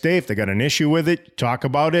the next day if they got an issue with it, talk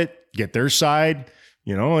about it, get their side,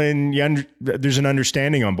 and there's an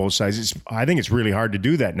understanding on both sides. I think it's really hard to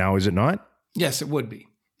do that now, is it not? Yes, it would be.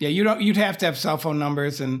 Yeah, you'd have to have cell phone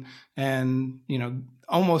numbers and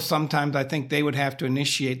almost sometimes I think they would have to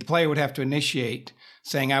the player would have to initiate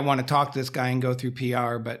saying, I want to talk to this guy and go through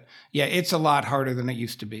PR. But yeah, it's a lot harder than it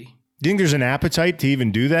used to be. Do you think there's an appetite to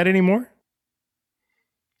even do that anymore?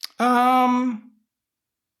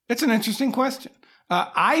 It's an interesting question.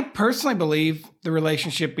 I personally believe the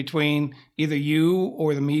relationship between either you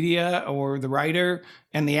or the media or the writer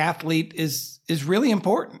and the athlete is really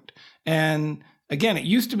important. And again, it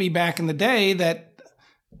used to be back in the day that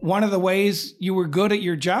one of the ways you were good at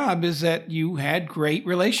your job is that you had great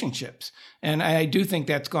relationships. And I do think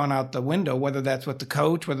that's gone out the window, whether that's with the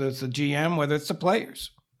coach, whether it's the GM, whether it's the players.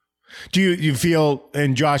 Do you feel,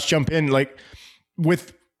 and Josh, jump in, like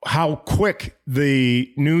with how quick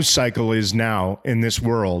the news cycle is now in this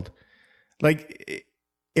world, like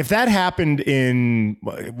if that happened in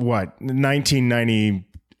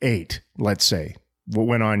 1998, let's say, what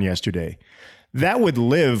went on yesterday, that would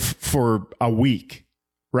live for a week,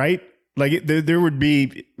 right? Like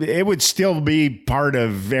it would still be part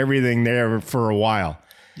of everything there for a while.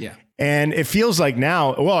 Yeah. And it feels like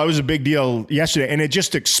now, it was a big deal yesterday and it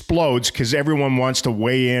just explodes because everyone wants to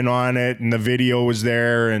weigh in on it and the video is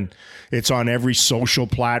there and it's on every social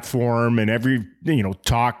platform and every,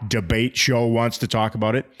 talk debate show wants to talk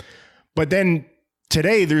about it. But then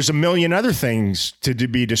today there's a million other things to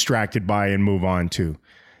be distracted by and move on to.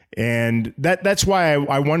 And that's why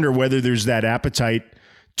I wonder whether there's that appetite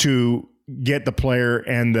to get the player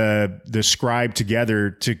and the scribe together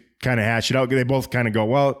to kind of hash it out. They both kind of go,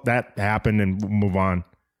 well, that happened and move on.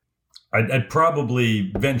 I'd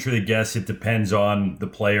probably venture to guess it depends on the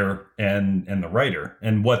player and the writer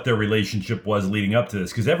and what their relationship was leading up to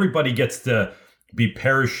this. Because everybody gets to be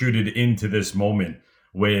parachuted into this moment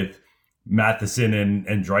with Matheson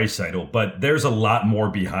and Draisaitl, but there's a lot more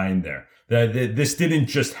behind there. This didn't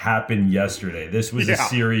just happen yesterday. This was a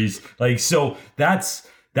series. So that's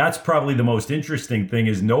that's probably the most interesting thing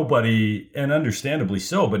is nobody, and understandably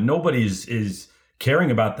so, but nobody is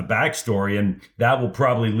caring about the backstory, and that will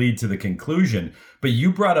probably lead to the conclusion. But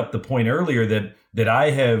you brought up the point earlier that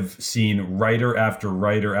I have seen writer after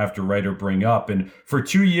writer after writer bring up. And for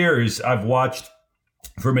 2 years, I've watched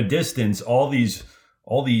from a distance all these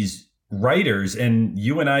writers, and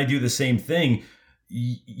you and I do the same thing.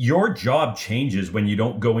 Your job changes when you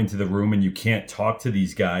don't go into the room and you can't talk to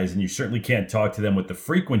these guys, and you certainly can't talk to them with the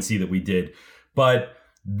frequency that we did. But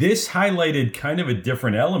this highlighted kind of a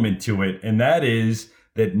different element to it, and that is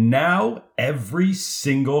that now every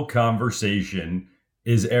single conversation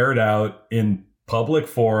is aired out in public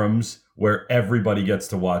forums where everybody gets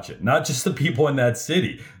to watch it. Not just the people in that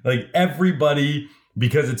city, like everybody,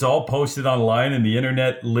 because it's all posted online and the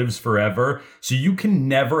internet lives forever. So you can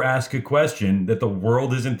never ask a question that the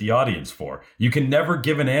world isn't the audience for. You can never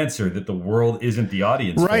give an answer that the world isn't the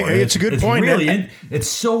audience for. Right. It's a good point. Really, it's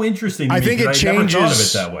so interesting to I me think it changes, I never thought of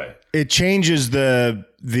it that way. It changes the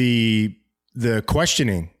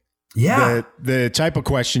questioning. Yeah. The type of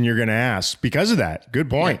question you're going to ask because of that. Good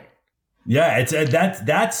point. Yeah, it's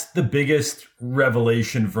that's the biggest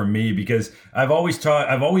revelation for me, because I've always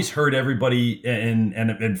heard everybody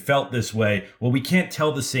and felt this way. Well, we can't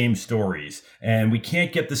tell the same stories, and we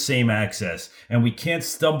can't get the same access, and we can't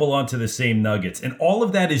stumble onto the same nuggets. And all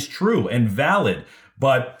of that is true and valid,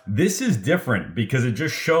 but this is different because it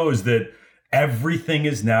just shows that everything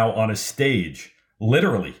is now on a stage.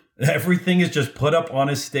 Literally, everything is just put up on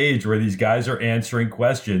a stage where these guys are answering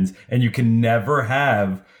questions, and you can never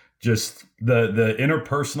have just the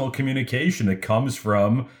interpersonal communication that comes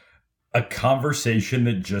from a conversation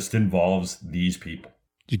that just involves these people.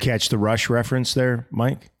 Did you catch the Rush reference there,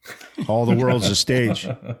 Mike? All the world's a stage.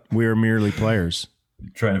 We are merely players.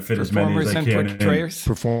 Trying to fit as many as I can.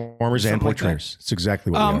 Performers and portrayers. That's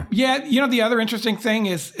exactly what we are. Yeah, the other interesting thing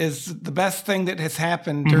is the best thing that has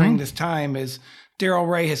happened during this time is Darrell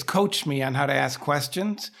Ray has coached me on how to ask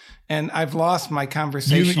questions, and I've lost my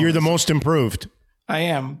conversation. You're the most improved. I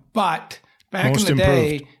am, but back in the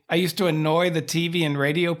day, I used to annoy the TV and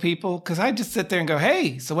radio people because I'd just sit there and go,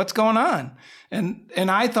 "Hey, so what's going on?" And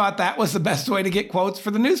I thought that was the best way to get quotes for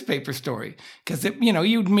the newspaper story, because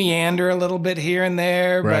you'd meander a little bit here and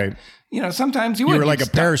there, right? But sometimes you were like a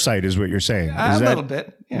parasite, is what you're saying. A little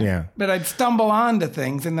bit, yeah. But I'd stumble onto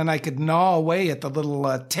things, and then I could gnaw away at the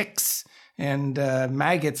little ticks and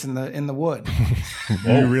maggots in the wood.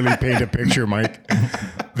 You really paint a picture, Mike.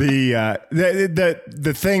 The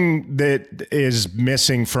thing that is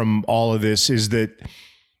missing from all of this is that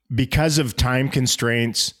because of time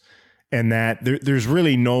constraints and that there's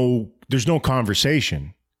really no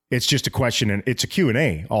conversation. It's just a question, and it's a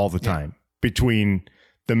Q&A all the time between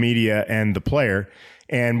the media and the player.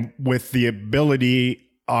 And with the ability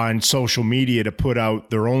on social media to put out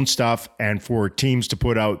their own stuff and for teams to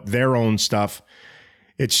put out their own stuff,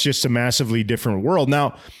 it's just a massively different world.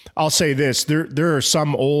 Now, I'll say this, there are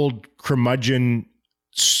some old curmudgeon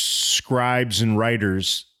scribes and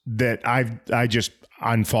writers that I just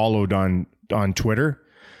unfollowed on Twitter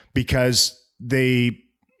because they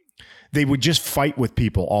would just fight with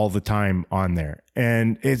people all the time on there.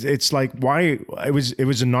 And it's like, why? It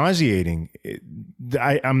was nauseating.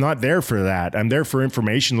 I'm not there for that. I'm there for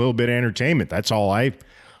information, a little bit of entertainment. That's all I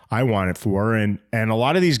want it for. And a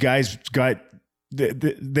lot of these guys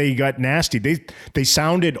they got nasty. They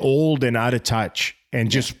sounded old and out of touch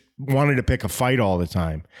and just wanted to pick a fight all the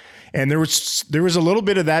time. And there was a little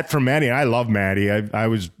bit of that from Matty. I love Matty. I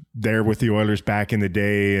was there with the Oilers back in the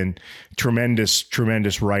day, and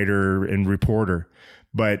tremendous writer and reporter.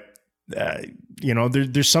 But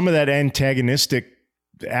there's some of that antagonistic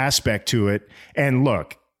aspect to it. And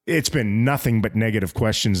look, it's been nothing but negative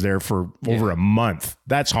questions there for over a month.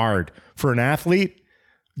 That's hard for an athlete.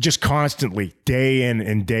 Just constantly, day in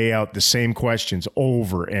and day out, the same questions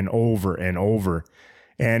over and over and over.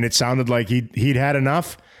 And it sounded like he'd had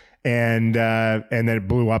enough, and then it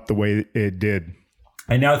blew up the way it did.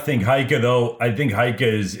 I now think Heike, though. I think Heike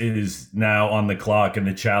is now on the clock, and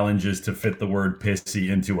the challenge is to fit the word pissy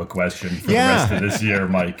into a question for the rest of this year,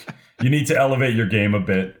 Mike. You need to elevate your game a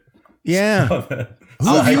bit. Yeah. Who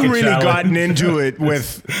have you really gotten into it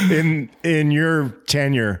with in your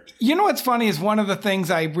tenure? You know what's funny is one of the things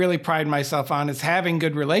I really pride myself on is having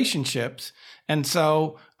good relationships. And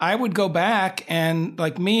so I would go back and,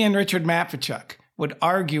 like, me and Richard Matvichuk would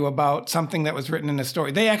argue about something that was written in a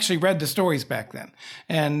story. They actually read the stories back then.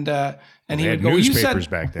 And he would go, newspapers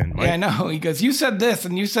back then, Mike. Yeah, I know. He goes, you said this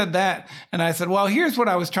and you said that. And I said, well, here's what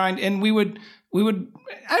I was trying to, and we would,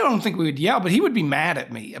 I don't think we would yell, but he would be mad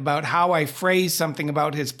at me about how I phrased something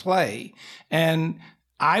about his play. And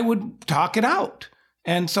I would talk it out.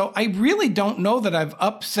 And so I really don't know that I've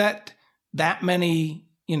upset that many,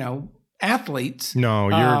 athletes. No,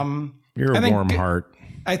 you're a warm heart.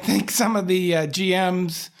 I think some of the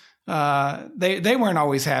GMs, they weren't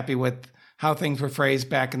always happy with how things were phrased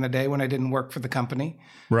back in the day when I didn't work for the company.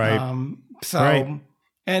 Right. Right.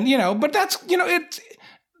 And, but that's, it's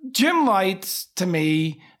Jim Lites, to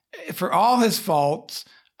me, for all his faults,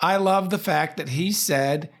 I love the fact that he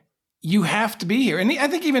said, you have to be here. And I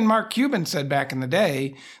think even Mark Cuban said back in the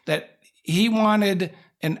day that he wanted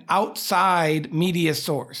an outside media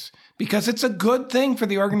source because it's a good thing for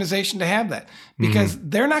the organization to have that because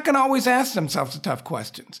they're not going to always ask themselves the tough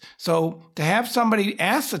questions. So to have somebody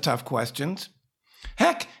ask the tough questions,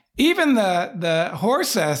 heck, even the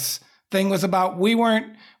Horses thing was about we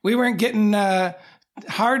weren't getting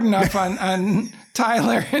hard enough on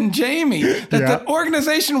Tyler and Jamie that the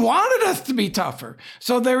organization wanted us to be tougher.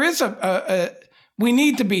 So there is we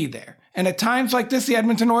need to be there. And at times like this, the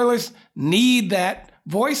Edmonton Oilers need that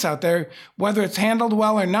voice out there, whether it's handled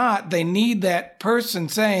well or not. They need that person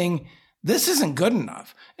saying, this isn't good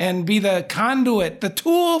enough, and be the conduit, the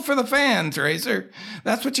tool for the fans, Razor.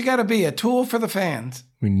 That's what you got to be, a tool for the fans.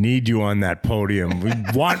 We need you on that podium. We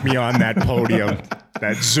want me on that podium,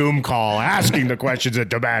 that Zoom call, asking the questions that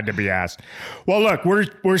demand to be asked. Well, look,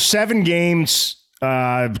 we're 7 games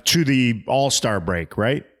to the All-Star break,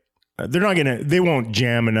 right? They won't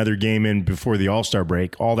jam another game in before the All-Star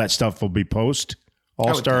break. All that stuff will be post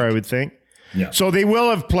All-Star, I would think. Yeah. So they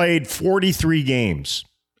will have played 43 games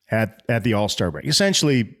at the All-Star break,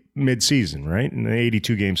 essentially mid-season, right? In the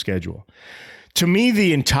 82-game schedule. To me,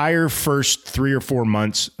 the entire first 3 or 4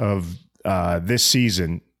 months of this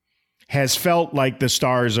season has felt like the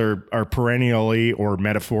Stars are perennially or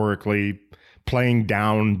metaphorically playing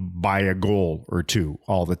down by a goal or two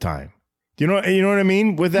all the time. You know what I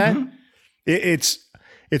mean with that? Mm-hmm.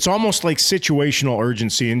 It's almost like situational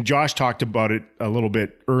urgency, and Josh talked about it a little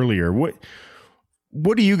bit earlier.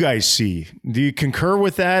 What do you guys see? Do you concur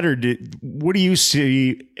with that, or what do you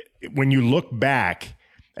see when you look back?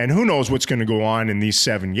 And who knows what's going to go on in these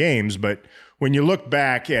 7 games, but when you look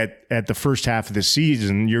back at the first half of the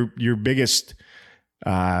season, your biggest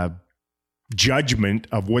judgment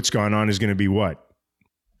of what's gone on is going to be what?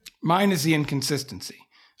 Mine is the inconsistency.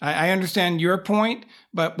 I understand your point,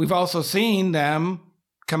 but we've also seen them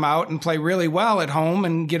come out and play really well at home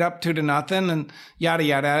and get up 2-0 and yada,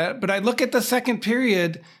 yada. But I look at the second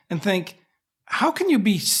period and think, how can you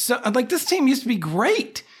be so, like, this team used to be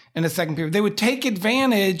great in the second period. They would take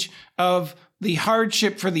advantage of the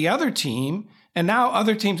hardship for the other team. And now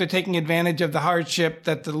other teams are taking advantage of the hardship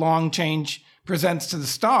that the long change presents to the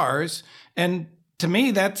Stars. And to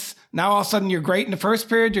me, that's now all of a sudden you're great in the first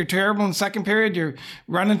period, you're terrible in the second period, you're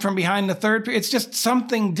running from behind the third period. It's just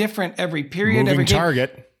something different every period. Moving every game.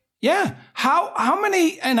 Target. Yeah. How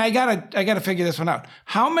many, and I gotta figure this one out.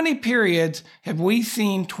 How many periods have we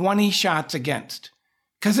seen 20 shots against?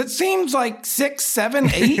 Because it seems like 6,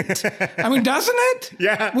 7, 8. I mean, doesn't it?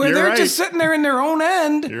 Yeah, where they're right. just sitting there in their own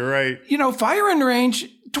end. You're right. Firing range,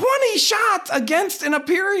 20 shots against in a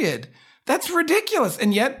period. That's ridiculous.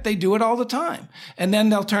 And yet they do it all the time. And then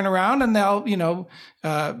they'll turn around and they'll,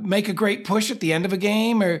 make a great push at the end of a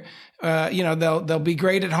game, or, they'll be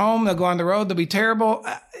great at home. They'll go on the road. They'll be terrible.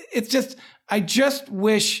 It's just, I just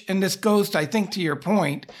wish, and this goes, I think, to your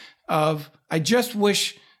point of, I just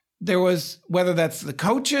wish there was, whether that's the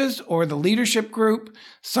coaches or the leadership group,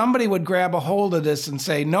 somebody would grab a hold of this and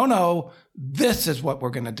say, no, this is what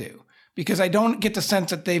we're going to do. Because I don't get the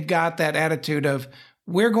sense that they've got that attitude of,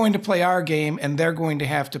 we're going to play our game and they're going to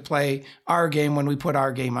have to play our game when we put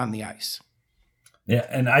our game on the ice. Yeah,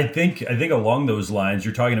 and I think along those lines,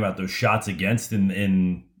 you're talking about those shots against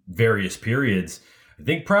in various periods. I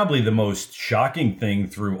think probably the most shocking thing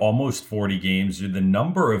through almost 40 games are the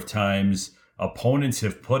number of times opponents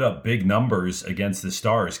have put up big numbers against the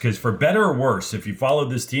Stars. Because for better or worse, if you followed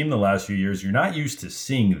this team the last few years, you're not used to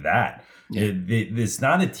seeing that. Yeah. It's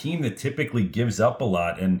not a team that typically gives up a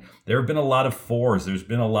lot. And there have been a lot of 4s. There's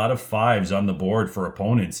been a lot of 5s on the board for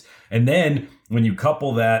opponents. And then when you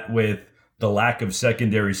couple that with the lack of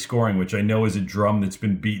secondary scoring, which I know is a drum that's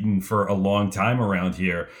been beaten for a long time around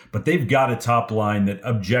here, but they've got a top line that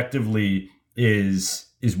objectively is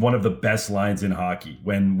one of the best lines in hockey.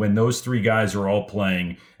 When those 3 guys are all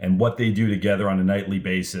playing and what they do together on a nightly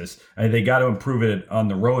basis, and they got to improve it on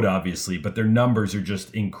the road, obviously, but their numbers are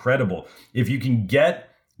just incredible. If you can get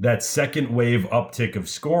that second wave uptick of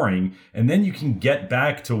scoring, and then you can get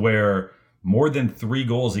back to where more than 3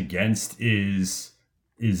 goals against is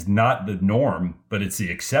not the norm, but it's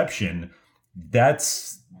the exception.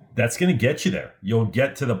 That's that's going to get you there. You'll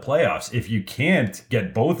get to the playoffs. If you can't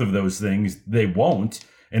get both of those things, they won't.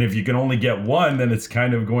 And if you can only get one, then it's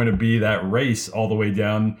kind of going to be that race all the way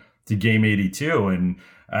down to game 82. And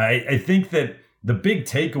I think that the big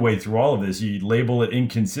takeaway through all of this, you label it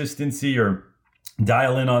inconsistency or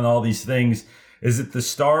dial in on all these things, is that the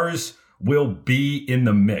Stars will be in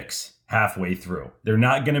the mix halfway through. They're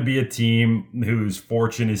not going to be a team whose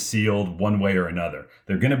fortune is sealed one way or another.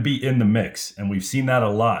 They're going to be in the mix, and we've seen that a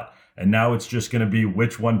lot. And now it's just going to be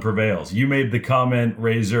which one prevails. You made the comment,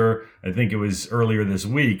 Razor, I think it was earlier this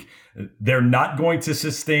week, they're not going to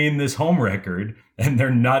sustain this home record, and they're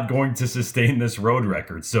not going to sustain this road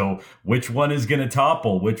record. So which one is going to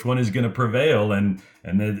topple? Which one is going to prevail? And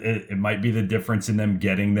it might be the difference in them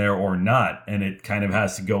getting there or not. And it kind of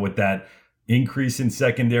has to go with that increase in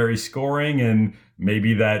secondary scoring and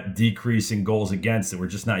maybe that decrease in goals against that we're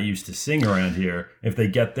just not used to seeing around here. If they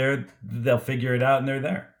get there, they'll figure it out and they're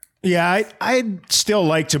there. Yeah, I'd still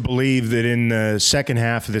like to believe that in the second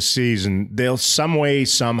half of the season, they'll some way,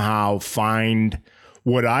 somehow find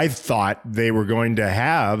what I thought they were going to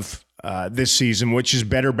have this season, which is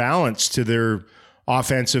better balance to their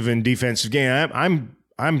offensive and defensive game.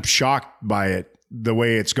 I'm shocked by it, the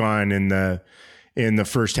way it's gone in the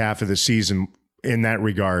first half of the season in that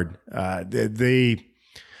regard. They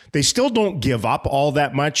still don't give up all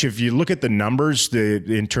that much. If you look at the numbers,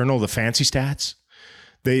 the fancy stats,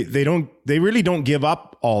 they really don't give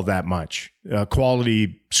up all that much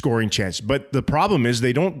quality scoring chance. But the problem is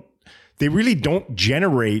they really don't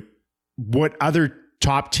generate what other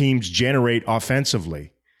top teams generate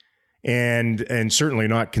offensively, and certainly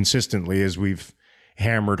not consistently, as we've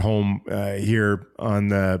hammered home here on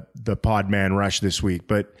the Podman Rush this week.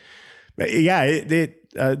 But yeah,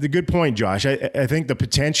 the good point, Josh. I think the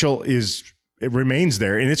potential it remains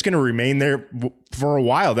there, and it's going to remain there for a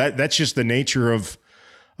while. That's just the nature of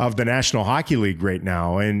the National Hockey League right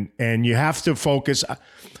now. And you have to focus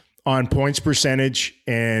on points percentage,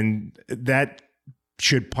 and that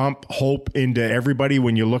should pump hope into everybody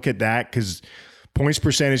when you look at that, because points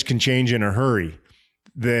percentage can change in a hurry.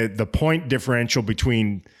 The point differential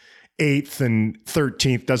between 8th and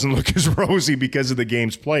 13th doesn't look as rosy because of the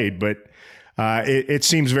games played, but it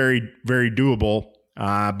seems very, very doable.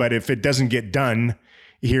 But if it doesn't get done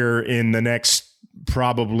here in the next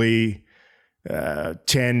probably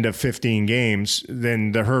 10 to 15 games,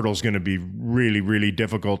 then the hurdle's going to be really, really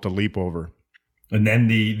difficult to leap over. And then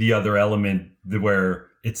the other element where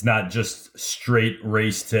it's not just straight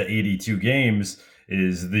race to 82 games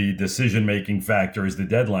is the decision-making factor as the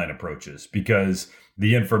deadline approaches, because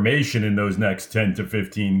the information in those next 10 to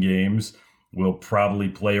 15 games will probably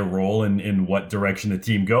play a role in what direction the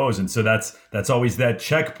team goes. And so that's always that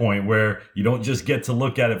checkpoint where you don't just get to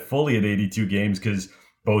look at it fully at 82 games, because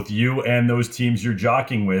both you and those teams you're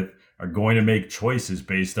jockeying with are going to make choices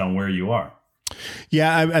based on where you are.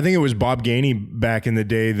 Yeah, I think it was Bob Gainey back in the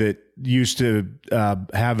day that used to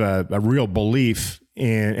have a real belief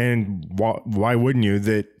in, and why wouldn't you,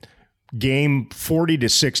 that game 40 to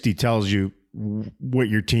 60 tells you what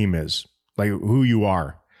your team is, like who you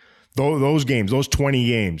are. Those games, those 20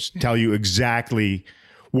 games tell you exactly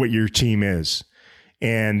what your team is.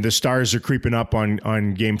 And the Stars are creeping up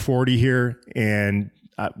on game 40 here, and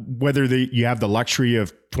whether you have the luxury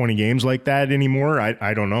of 20 games like that anymore,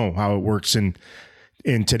 I don't know how it works in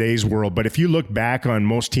today's world. But if you look back on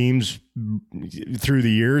most teams through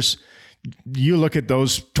the years, you look at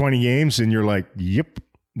those 20 games and you're like, yep,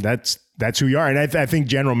 that's who you are. And I think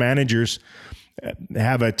general managers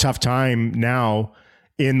have a tough time now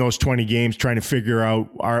in those 20 games trying to figure out,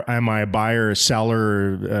 am I a buyer, a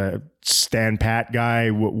seller, a stand pat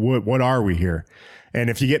guy? What are we here? And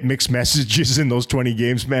if you get mixed messages in those 20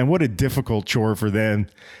 games, man, what a difficult chore for them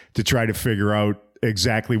to try to figure out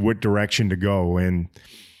exactly what direction to go. And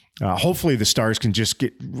hopefully the Stars can just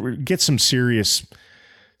get some serious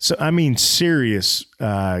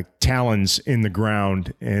talons in the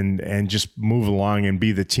ground and just move along and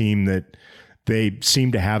be the team that they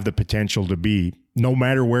seem to have the potential to be, no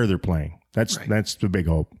matter where they're playing. That's the big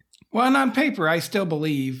hope. Well, and on paper, I still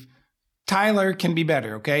believe Tyler can be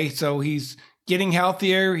better, okay? So he's getting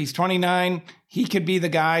healthier. He's 29. He could be the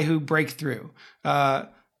guy who breaks through.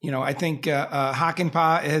 I think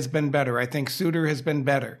Hakanpää has been better. I think Suter has been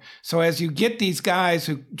better. So as you get these guys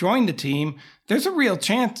who join the team, there's a real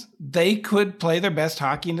chance they could play their best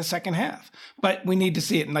hockey in the second half. But we need to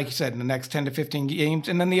see it, and like you said, in the next 10 to 15 games.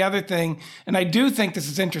 And then the other thing, and I do think this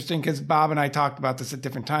is interesting because Bob and I talked about this at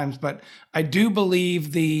different times, but I do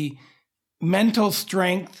believe the mental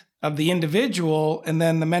strength of the individual and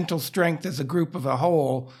then the mental strength as a group of a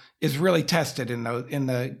whole is really tested in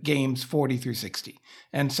the games 40 through 60.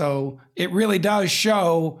 And so it really does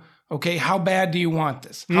show, okay, how bad do you want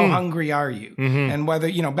this? How hungry are you? And whether,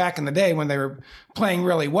 back in the day when they were playing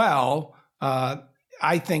really well,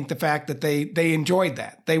 I think the fact that they enjoyed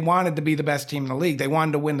that. They wanted to be the best team in the league. They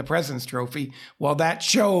wanted to win the President's Trophy. Well, that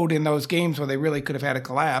showed in those games where they really could have had a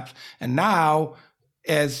collapse. And now,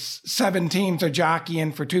 as 7 teams are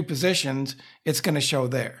jockeying for 2 positions, it's going to show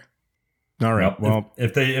there. All right. Well,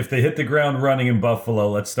 if they hit the ground running in Buffalo,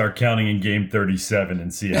 let's start counting in game 37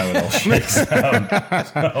 and see how it all shakes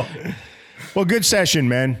out. Well, good session,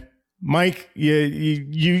 man. Mike, you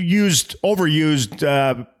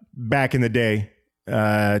overused back in the day.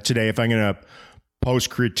 Today, if I'm going to post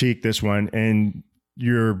critique this one, and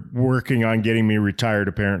you're working on getting me retired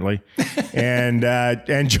apparently, and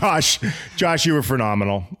Josh, you were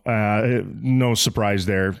phenomenal. No surprise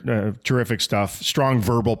there. Terrific stuff. Strong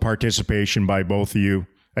verbal participation by both of you.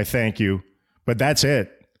 I thank you. But that's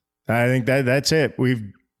it. I think that's it.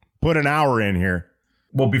 We've put an hour in here.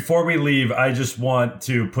 Well, before we leave, I just want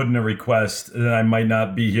to put in a request that I might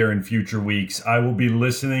not be here in future weeks. I will be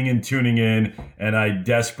listening and tuning in, and I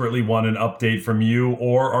desperately want an update from you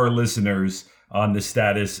or our listeners on the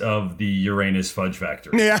status of the Uranus Fudge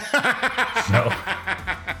Factory. Yeah.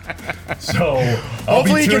 So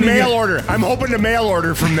hopefully you can mail order. I'm hoping to mail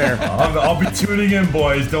order from there. I'll be tuning in,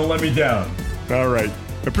 boys. Don't let me down. All right.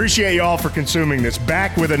 Appreciate you all for consuming this.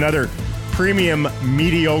 Back with another premium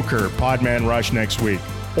mediocre Podman Rush next week.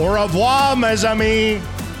 Au revoir, mes amis.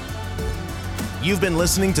 You've been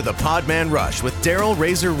listening to the Podman Rush with Daryl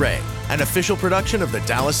Razor Ray, an official production of the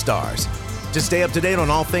Dallas Stars. To stay up to date on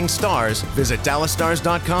all things Stars, visit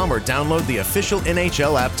DallasStars.com or download the official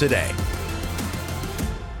NHL app today.